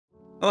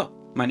Hello,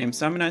 my name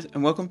is Sunwell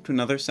and welcome to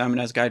another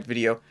Sunwell Guide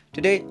video.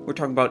 Today, we're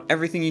talking about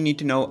everything you need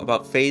to know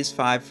about Phase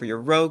 5 for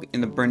your rogue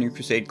in the Burning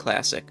Crusade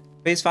Classic.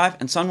 Phase 5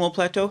 and Sunwell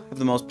Plateau have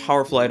the most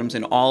powerful items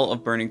in all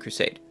of Burning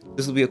Crusade.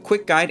 This will be a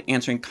quick guide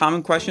answering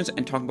common questions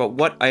and talking about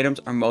what items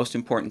are most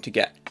important to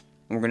get.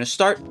 And we're going to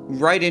start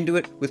right into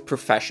it with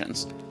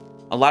professions.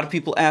 A lot of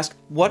people ask,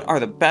 what are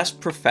the best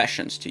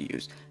professions to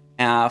use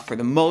for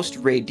the most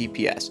raid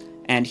DPS?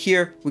 And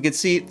here we can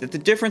see that the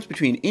difference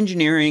between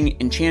engineering,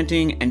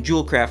 enchanting, and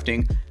jewel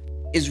crafting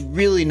is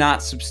really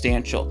not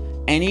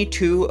substantial. Any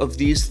two of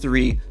these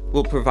three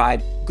will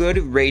provide good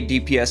raid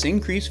DPS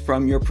increase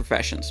from your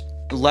professions.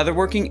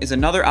 Leatherworking is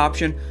another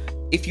option.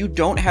 If you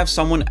don't have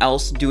someone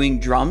else doing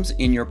drums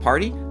in your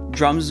party,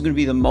 drums is going to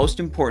be the most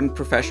important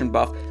profession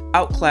buff,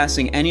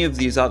 outclassing any of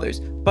these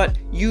others, but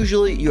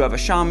usually you have a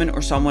shaman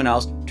or someone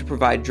else to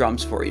provide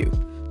drums for you.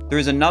 There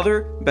is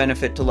another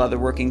benefit to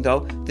leatherworking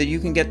though, that you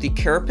can get the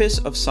Carapace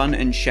of Sun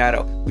and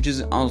Shadow, which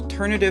is an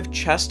alternative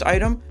chest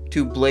item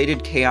to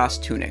Bladed Chaos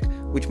Tunic,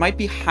 which might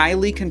be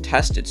highly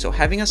contested, so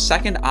having a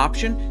second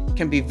option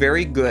can be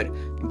very good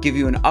and give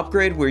you an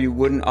upgrade where you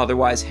wouldn't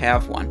otherwise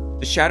have one.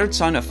 The Shattered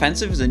Sun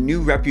Offensive is a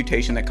new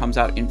reputation that comes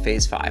out in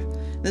Phase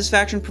 5. This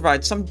faction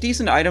provides some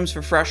decent items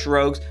for fresh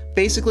rogues,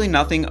 basically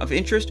nothing of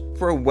interest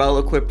for a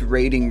well-equipped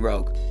raiding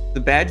rogue. The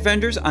badge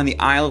vendors on the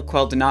Isle of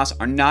quel'danas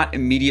are not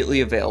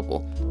immediately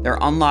available. They're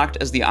unlocked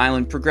as the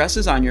island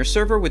progresses on your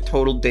server with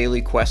total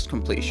daily quest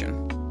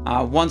completion.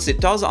 Once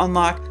it does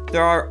unlock,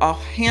 there are a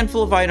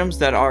handful of items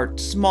that are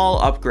small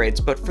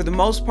upgrades, but for the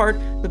most part,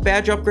 the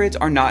badge upgrades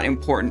are not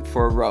important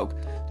for a rogue.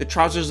 The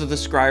Trousers of the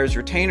Scryer's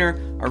Retainer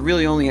are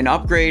really only an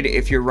upgrade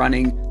if you're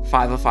running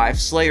 5/5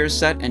 Slayers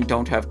set and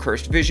don't have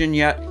Cursed Vision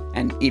yet,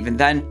 and even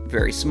then,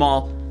 very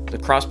small. The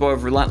Crossbow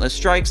of Relentless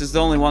Strikes is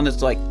the only one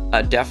that's like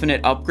a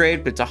definite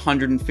upgrade, but it's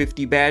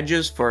 150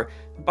 badges for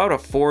about a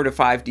 4 to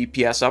 5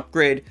 DPS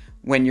upgrade.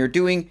 When you're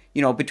doing,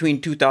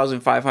 between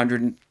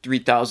 2,500 and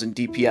 3,000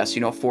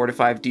 DPS, 4 to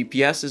 5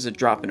 DPS is a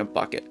drop in a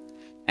bucket.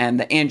 And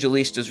the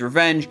Angelista's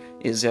Revenge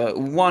is a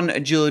 1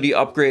 agility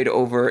upgrade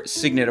over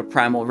Signet of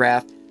Primal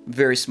Wrath,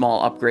 very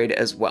small upgrade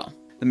as well.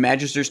 The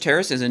Magister's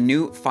Terrace is a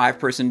new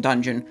 5-person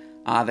dungeon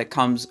that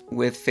comes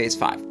with Phase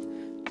 5.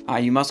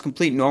 You must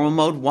complete normal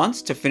mode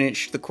once to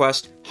finish the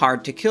quest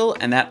Hard to Kill,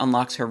 and that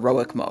unlocks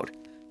heroic mode.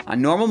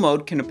 Normal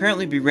mode can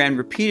apparently be ran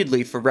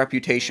repeatedly for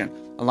reputation,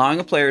 allowing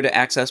a player to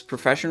access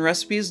profession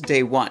recipes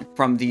day 1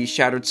 from the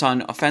Shattered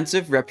Sun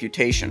Offensive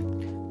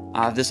reputation.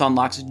 This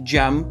unlocks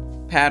gem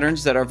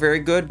patterns that are very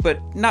good, but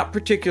not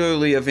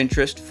particularly of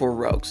interest for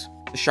rogues.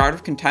 The Shard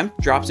of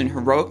Contempt drops in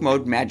heroic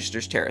mode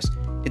Magister's Terrace.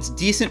 It's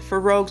decent for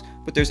rogues,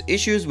 but there's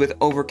issues with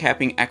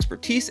overcapping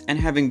expertise, and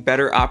having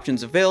better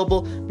options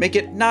available make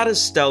it not as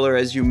stellar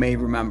as you may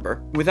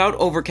remember. Without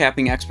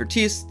overcapping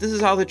expertise, this is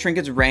how the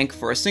trinkets rank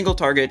for a single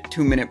target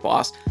 2-minute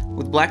boss,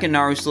 with Blackened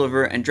Naru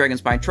Sliver and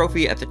Dragonspine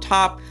Trophy at the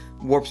top,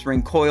 Warp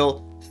Spring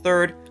Coil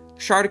 3rd,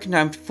 Shard of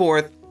Contempt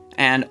 4th,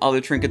 and other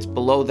trinkets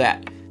below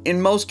that.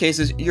 In most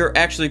cases, you're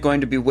actually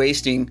going to be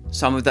wasting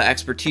some of the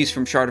expertise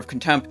from Shard of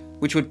Contempt,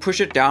 which would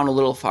push it down a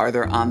little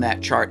farther on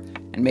that chart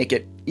and make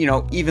it,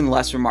 even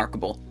less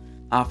remarkable.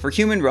 For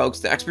human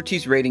rogues, the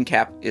expertise rating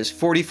cap is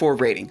 44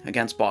 rating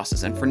against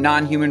bosses, and for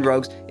non-human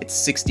rogues, it's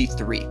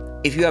 63.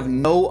 If you have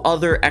no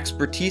other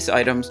expertise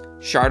items,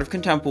 Shard of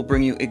Contempt will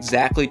bring you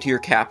exactly to your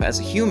cap as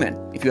a human.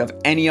 If you have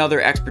any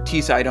other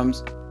expertise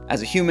items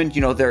as a human,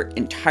 they're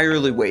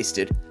entirely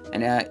wasted.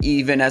 And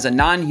even as a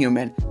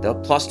non-human, the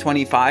plus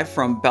 25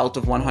 from Belt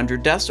of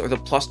 100 Deaths or the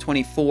plus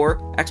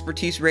 24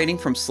 expertise rating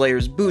from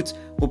Slayer's Boots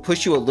will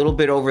push you a little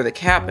bit over the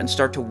cap and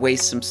start to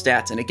waste some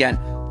stats, and again,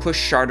 push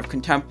Shard of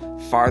Contempt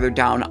farther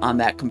down on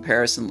that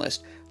comparison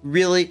list.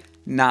 Really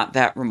not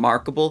that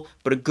remarkable,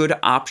 but a good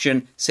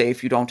option, say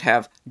if you don't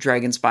have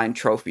Dragonspine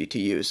Trophy to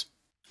use.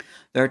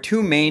 There are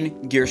two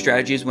main gear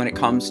strategies when it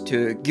comes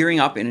to gearing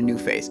up in a new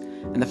phase,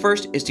 and the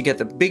first is to get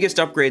the biggest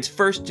upgrades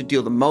first to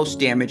deal the most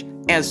damage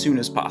as soon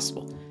as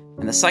possible.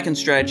 And the second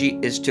strategy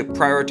is to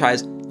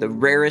prioritize the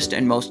rarest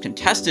and most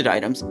contested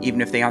items,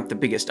 even if they aren't the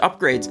biggest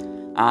upgrades,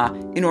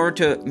 in order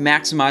to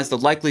maximize the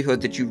likelihood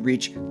that you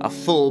reach a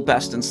full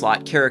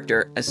best-in-slot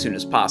character as soon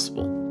as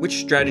possible.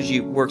 Which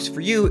strategy works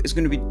for you is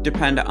going to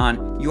depend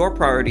on your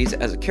priorities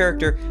as a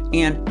character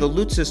and the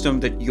loot system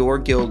that your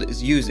guild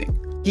is using.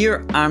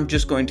 Here, I'm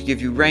just going to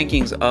give you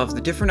rankings of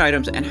the different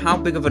items and how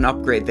big of an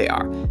upgrade they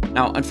are.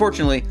 Now,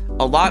 unfortunately,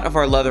 a lot of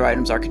our leather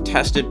items are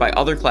contested by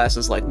other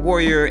classes like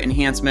Warrior,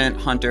 Enhancement,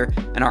 Hunter,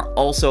 and are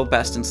also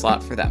best in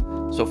slot for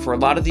them. So for a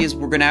lot of these,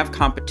 we're going to have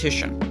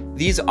competition.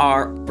 These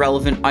are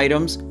relevant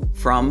items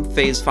from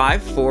Phase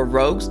 5 for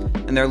rogues,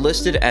 and they're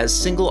listed as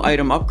single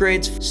item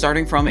upgrades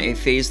starting from a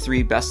Phase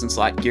 3 best in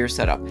slot gear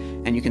setup.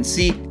 And you can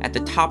see at the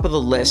top of the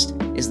list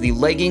is the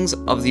Leggings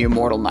of the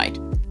Immortal Knight.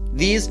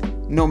 These,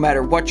 no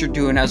matter what you're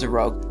doing as a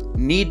rogue,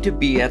 need to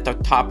be at the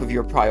top of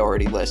your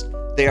priority list.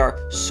 They are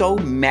so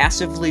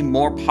massively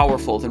more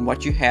powerful than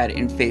what you had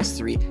in Phase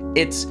 3.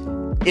 It's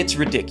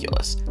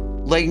ridiculous.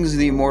 Leggings of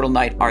the Immortal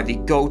Knight are the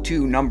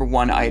go-to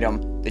 #1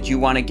 item that you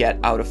want to get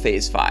out of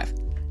Phase 5.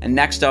 And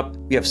next up,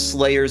 we have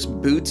Slayer's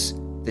Boots.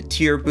 the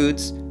tier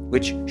boots,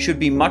 which should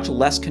be much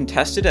less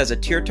contested as a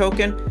tier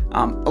token.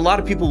 A lot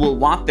of people will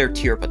want their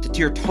tier, but the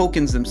tier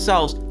tokens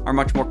themselves are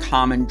much more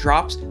common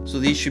drops, so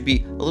these should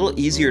be a little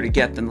easier to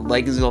get than the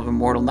Legacy of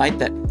Immortal Knight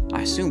that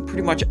I assume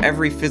pretty much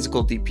every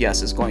physical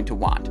DPS is going to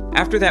want.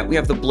 After that, we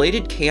have the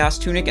Bladed Chaos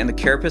Tunic and the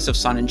Carapace of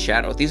Sun and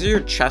Shadow. These are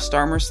your chest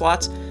armor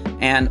slots,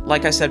 and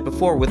like I said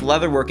before, with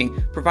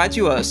leatherworking, provides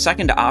you a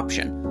second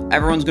option.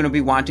 Everyone's going to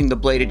be wanting the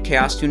Bladed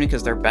Chaos Tunic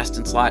as their best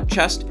in slot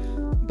chest,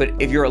 but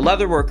if you're a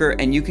leatherworker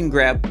and you can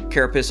grab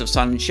Carapace of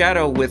Sun and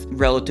Shadow with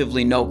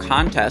relatively no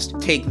contest,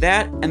 take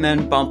that and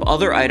then bump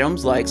other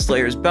items like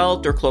Slayer's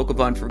Belt or Cloak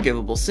of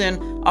Unforgivable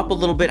Sin up a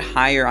little bit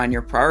higher on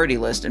your priority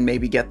list and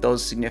maybe get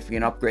those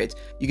significant upgrades.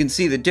 You can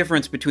see the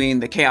difference between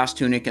the Chaos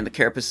Tunic and the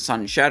Carapace of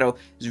Sun and Shadow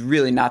is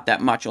really not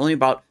that much, only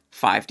about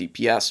 5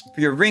 DPS.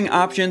 For your ring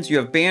options, you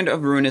have Band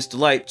of Ruinous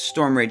Delight,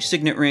 Stormrage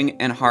Signet Ring,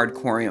 and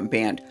Hardcorium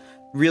Band.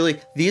 Really,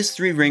 these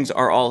 3 rings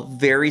are all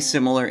very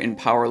similar in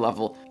power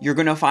level. You're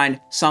going to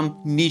find some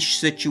niche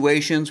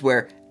situations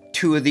where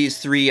 2 of these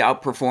 3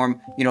 outperform,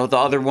 the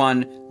other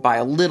one by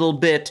a little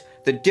bit.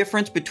 The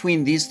difference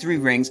between these 3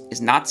 rings is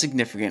not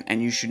significant,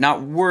 and you should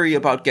not worry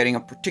about getting a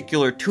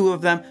particular 2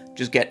 of them.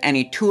 Just get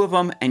any 2 of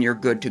them and you're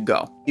good to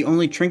go. The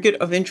only trinket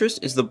of interest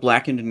is the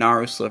Blackened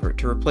Naru Sliver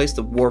to replace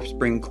the Warp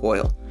Spring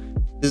Coil.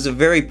 This is a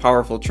very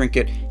powerful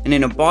trinket, and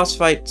in a boss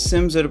fight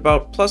sims at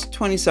about plus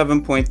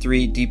 27.3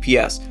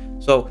 DPS.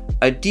 So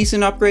a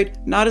decent upgrade,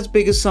 not as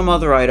big as some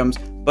other items,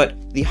 but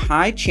the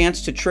high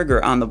chance to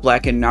trigger on the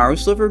Blackened Naru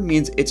Sliver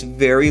means it's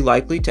very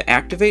likely to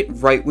activate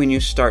right when you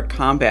start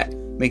combat,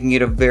 making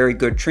it a very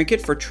good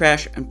trinket for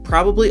trash and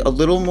probably a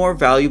little more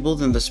valuable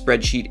than the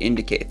spreadsheet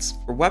indicates.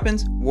 For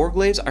weapons,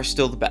 Warglaives are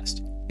still the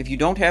best. If you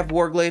don't have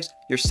Warglaives,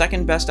 your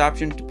second best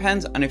option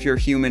depends on if you're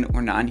human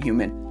or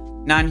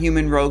non-human.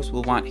 Non-human rogues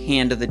will want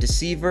Hand of the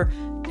Deceiver,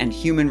 and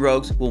human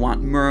rogues will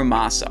want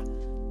Muramasa.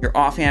 Your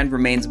offhand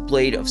remains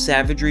Blade of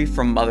Savagery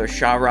from Mother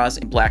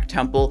Shahraz in Black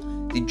Temple.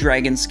 The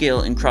Dragon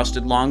Scale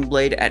Encrusted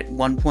Longblade at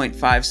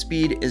 1.5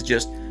 speed is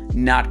just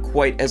not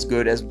quite as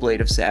good as Blade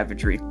of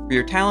Savagery. For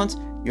your talents,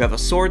 you have a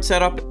sword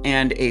setup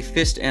and a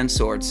fist and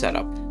sword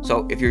setup.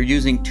 So if you're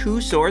using 2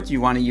 swords,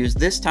 you want to use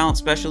this talent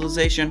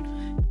specialization.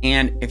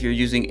 And if you're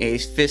using a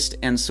fist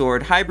and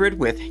sword hybrid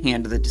with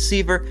Hand of the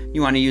Deceiver,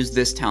 you want to use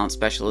this talent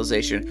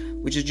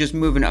specialization, which is just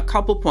moving a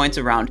couple points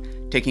around,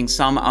 taking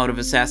some out of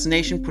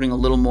assassination, putting a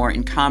little more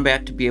in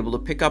combat to be able to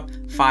pick up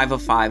 5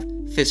 of 5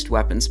 fist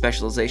weapon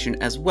specialization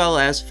as well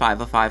as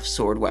 5 of 5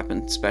 sword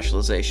weapon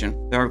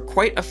specialization. There are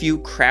quite a few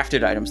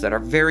crafted items that are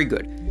very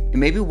good. It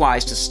may be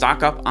wise to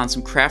stock up on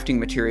some crafting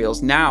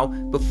materials now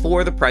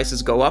before the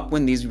prices go up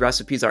when these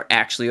recipes are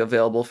actually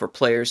available for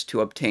players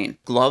to obtain.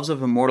 Gloves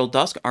of Immortal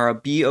Dusk are a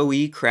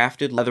BOE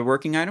crafted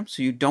leatherworking item,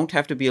 so you don't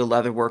have to be a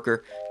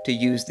leatherworker to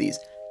use these.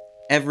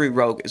 Every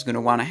rogue is going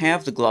to want to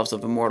have the Gloves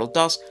of Immortal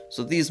Dusk,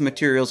 so these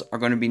materials are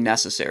going to be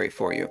necessary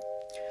for you.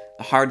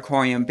 The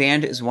Hardcorium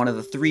Band is one of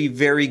the 3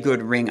 very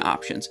good ring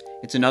options.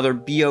 It's another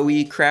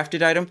BOE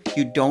crafted item.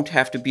 You don't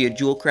have to be a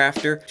jewel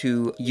crafter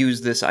to use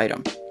this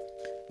item.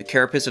 The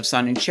Carapace of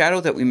Sun and Shadow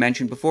that we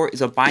mentioned before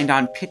is a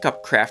bind-on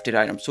pickup crafted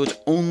item, so it's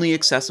only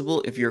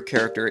accessible if your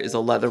character is a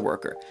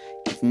leatherworker.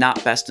 It's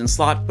not best in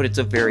slot, but it's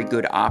a very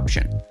good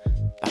option.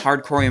 The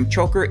Hardcorium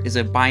Choker is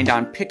a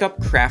bind-on pickup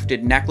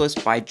crafted necklace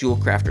by jewel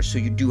crafters, so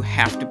you do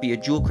have to be a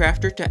jewel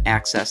crafter to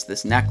access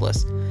this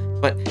necklace.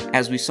 But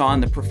as we saw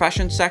in the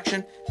profession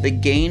section, the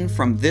gain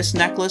from this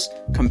necklace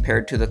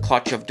compared to the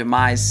Clutch of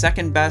Demise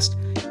second best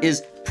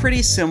is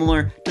pretty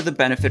similar to the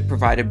benefit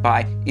provided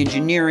by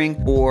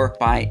engineering or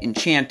by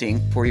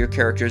enchanting for your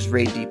character's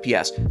raid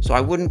DPS. So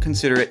I wouldn't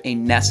consider it a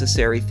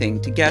necessary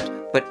thing to get,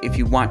 but if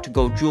you want to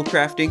go jewel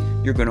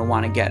crafting, you're going to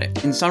want to get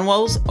it. In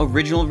Sunwell's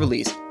original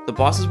release, the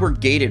bosses were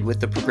gated with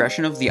the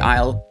progression of the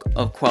Isle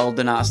of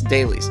quel'danas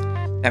dailies.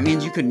 That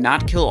means you could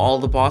not kill all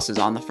the bosses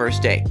on the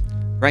first day.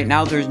 Right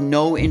now, there's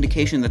no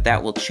indication that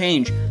that will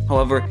change.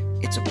 However,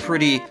 it's a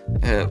pretty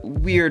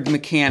weird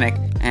mechanic,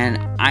 and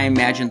I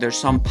imagine there's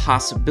some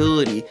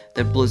possibility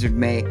that Blizzard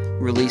may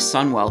release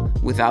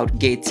Sunwell without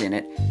gates in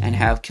it and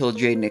have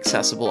kil'jaeden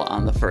accessible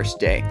on the first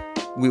day.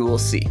 We will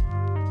see.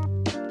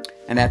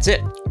 And that's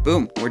it.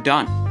 Boom, we're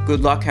done.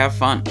 Good luck, have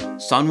fun.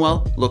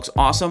 Sunwell looks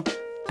awesome,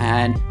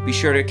 and be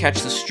sure to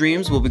catch the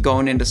streams. We'll be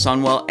going into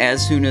Sunwell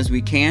as soon as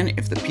we can.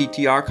 If the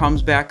PTR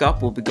comes back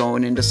up, we'll be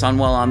going into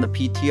Sunwell on the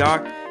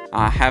PTR.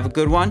 Have a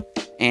good one,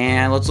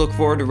 and let's look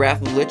forward to Wrath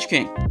of the Lich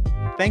King.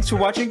 Thanks for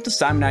watching the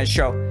Simonized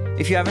Show.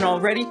 If you haven't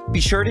already, be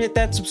sure to hit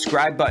that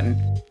subscribe button.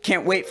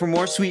 Can't wait for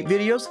more sweet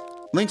videos?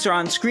 Links are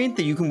on screen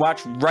that you can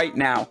watch right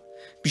now.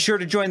 Be sure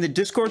to join the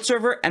Discord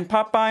server and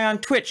pop by on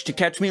Twitch to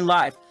catch me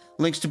live.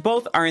 Links to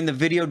both are in the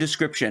video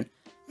description.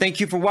 Thank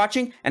you for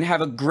watching, and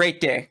have a great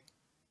day.